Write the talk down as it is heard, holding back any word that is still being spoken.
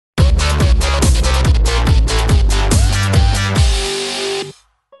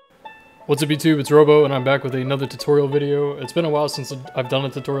What's up YouTube, it's Robo and I'm back with another tutorial video. It's been a while since I've done a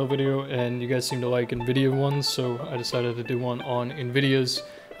tutorial video and you guys seem to like Nvidia ones, so I decided to do one on Nvidia's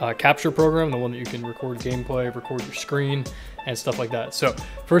capture program, the one that you can record gameplay, record your screen, and stuff like that. So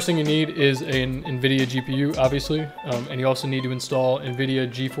first thing you need is an Nvidia GPU, obviously, and you also need to install Nvidia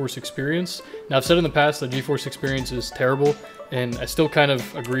GeForce Experience. Now I've said in the past that GeForce Experience is terrible, and I still kind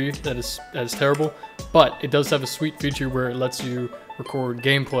of agree that it's terrible, but it does have a sweet feature where it lets you record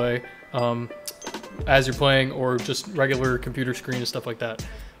gameplay as you're playing, or just regular computer screen and stuff like that.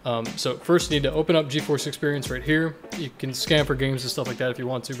 So first you need to open up GeForce Experience right here. You can scan for games and stuff like that if you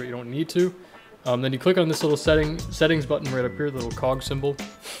want to, but you don't need to. Then you click on this little settings button right up here, the little cog symbol,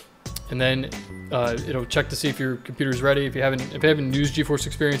 and then it'll check to see if your computer's ready. If you haven't used GeForce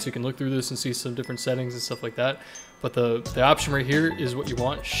Experience, you can look through this and see some different settings and stuff like that. But the option right here is what you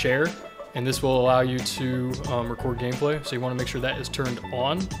want, share, and this will allow you to record gameplay. So you want to make sure that is turned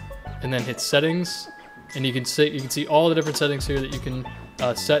on, and then hit settings, and you can see all the different settings here that you can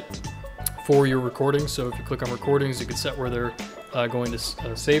set for your recording. So if you click on recordings, you can set where they're going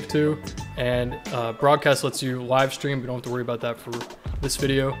to save to, and broadcast lets you live stream. We don't have to worry about that for this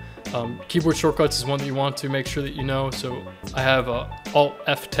video. Keyboard shortcuts is one that you want to make sure that you know. So I have Alt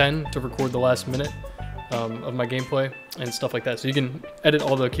F10 to record the last minute of my gameplay and stuff like that. So you can edit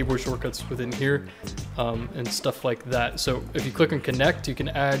all the keyboard shortcuts within here and stuff like that. So if you click on connect, you can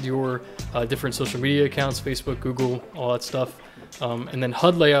add your different social media accounts, Facebook, Google, all that stuff. And then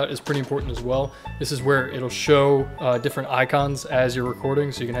HUD layout is pretty important as well. This is where it'll show different icons as you're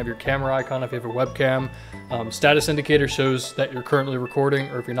recording. So you can have your camera icon if you have a webcam. Status indicator shows that you're currently recording,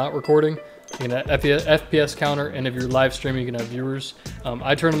 or if you're not recording. You can have FPS counter, and if you're live streaming, you can have viewers.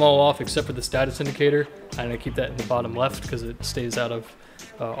 I turn them all off except for the status indicator, and I keep that in the bottom left because it stays out of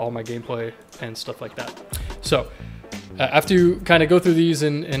all my gameplay and stuff like that. So after you kind of go through these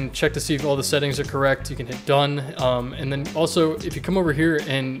and check to see if all the settings are correct, you can hit done. And then also, if you come over here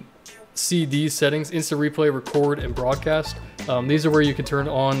and see these settings, instant replay, record, and broadcast, these are where you can turn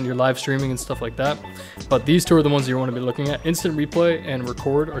on your live streaming and stuff like that. But these two are the ones you want to be looking at. Instant replay and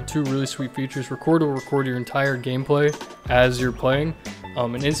record are two really sweet features. Record will record your entire gameplay as you're playing.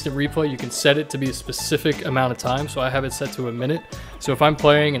 An instant replay, you can set it to be a specific amount of time. So I have it set to a minute. So if I'm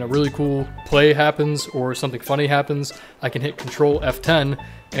playing and a really cool play happens or something funny happens, I can hit Control F10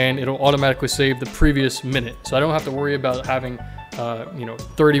 and it'll automatically save the previous minute. So I don't have to worry about having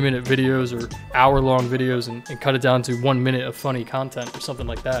 30-minute videos or hour-long videos and cut it down to 1 minute of funny content or something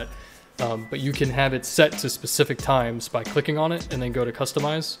like that. But you can have it set to specific times by clicking on it and then go to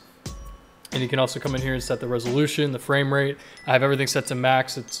customize. And you can also come in here and set the resolution, the frame rate. I have everything set to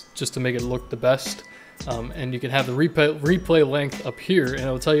max. It's just to make it look the best. And you can have the replay length up here, and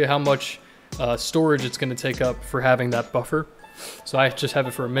it'll tell you how much storage it's going to take up for having that buffer. So I just have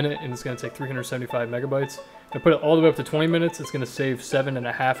it for a minute, and it's going to take 375 megabytes. If I put it all the way up to 20 minutes, it's going to save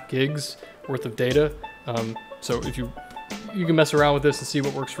 7.5 gigs worth of data. So if you can mess around with this and see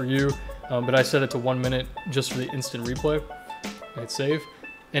what works for you. But I set it to 1 minute just for the instant replay. And hit save.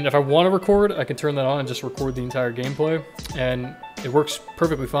 And if I want to record, I can turn that on and just record the entire gameplay. And it works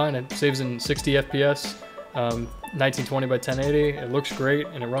perfectly fine. It saves in 60 FPS, 1920 by 1080. It looks great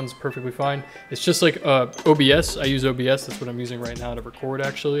and it runs perfectly fine. It's just like OBS. I use OBS. That's what I'm using right now to record,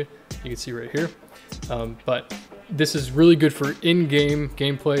 actually. You can see right here. But this is really good for in-game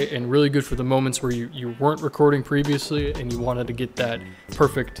gameplay and really good for the moments where you weren't recording previously and you wanted to get that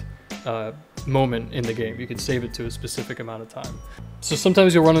perfect moment in the game. You can save it to a specific amount of time. So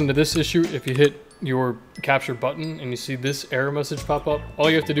sometimes you'll run into this issue if you hit your capture button and you see this error message pop up. All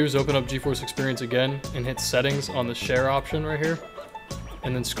you have to do is open up GeForce Experience again and hit settings on the share option right here,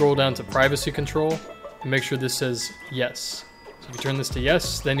 and then scroll down to privacy control and make sure this says yes. So if you turn this to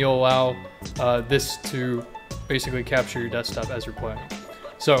yes, then you'll allow this to basically capture your desktop as you're playing.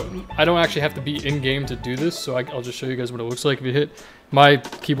 So I don't actually have to be in game to do this, so I'll just show you guys what it looks like. If you hit, my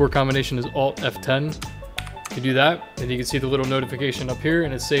keyboard combination is Alt F10. You do that, and you can see the little notification up here,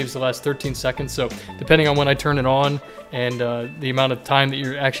 and it saves the last 13 seconds. So depending on when I turn it on and the amount of time that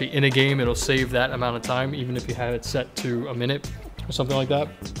you're actually in a game, it'll save that amount of time, even if you have it set to a minute or something like that.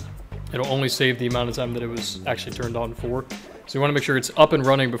 It'll only save the amount of time that it was actually turned on for. So you want to make sure it's up and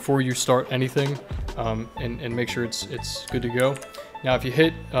running before you start anything, and make sure it's good to go. Now if you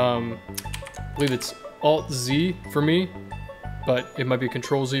hit, I believe it's Alt Z for me, but it might be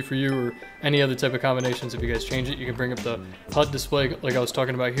Control Z for you, or any other type of combinations. If you guys change it, you can bring up the HUD display like I was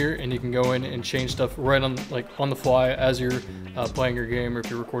talking about here, and you can go in and change stuff right on the fly as you're playing your game, or if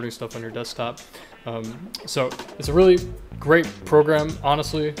you're recording stuff on your desktop. So it's a really great program,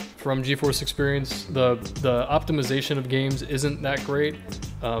 honestly, from GeForce Experience. The optimization of games isn't that great.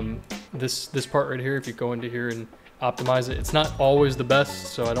 this part right here, if you go into here and optimize it, it's not always the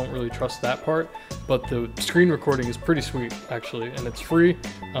best, so I don't really trust that part, but the screen recording is pretty sweet actually, and it's free.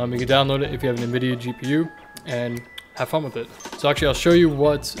 You can download it if you have an Nvidia GPU and have fun with it. So actually I'll show you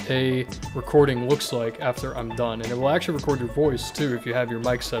what a recording looks like after I'm done, and it will actually record your voice too if you have your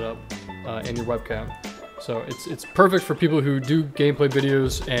mic set up and your webcam. So it's perfect for people who do gameplay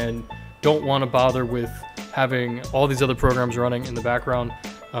videos and don't want to bother with having all these other programs running in the background.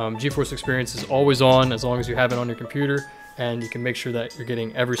 GeForce Experience is always on as long as you have it on your computer, and you can make sure that you're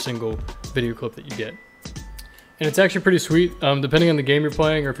getting every single video clip that you get. And it's actually pretty sweet. Depending on the game you're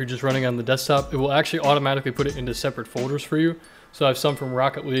playing, or if you're just running on the desktop, it will actually automatically put it into separate folders for you. So I have some from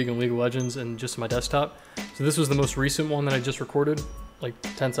Rocket League and League of Legends and just my desktop. So this was the most recent one that I just recorded like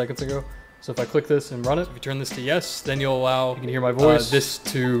 10 seconds ago. So if I click this and run it, if you turn this to yes, then you'll allow, you can hear my voice, this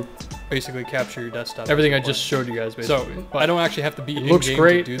to basically capture your desktop. Everything I just showed you guys basically. So I don't actually have to be in game to do this. Looks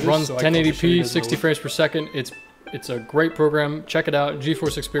great, it runs 1080p, 60 frames per second. It's a great program. Check it out,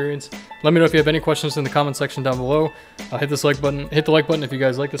 GeForce Experience. Let me know if you have any questions in the comment section down below. Hit the like button if you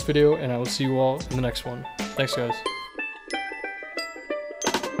guys like this video, and I will see you all in the next one. Thanks guys.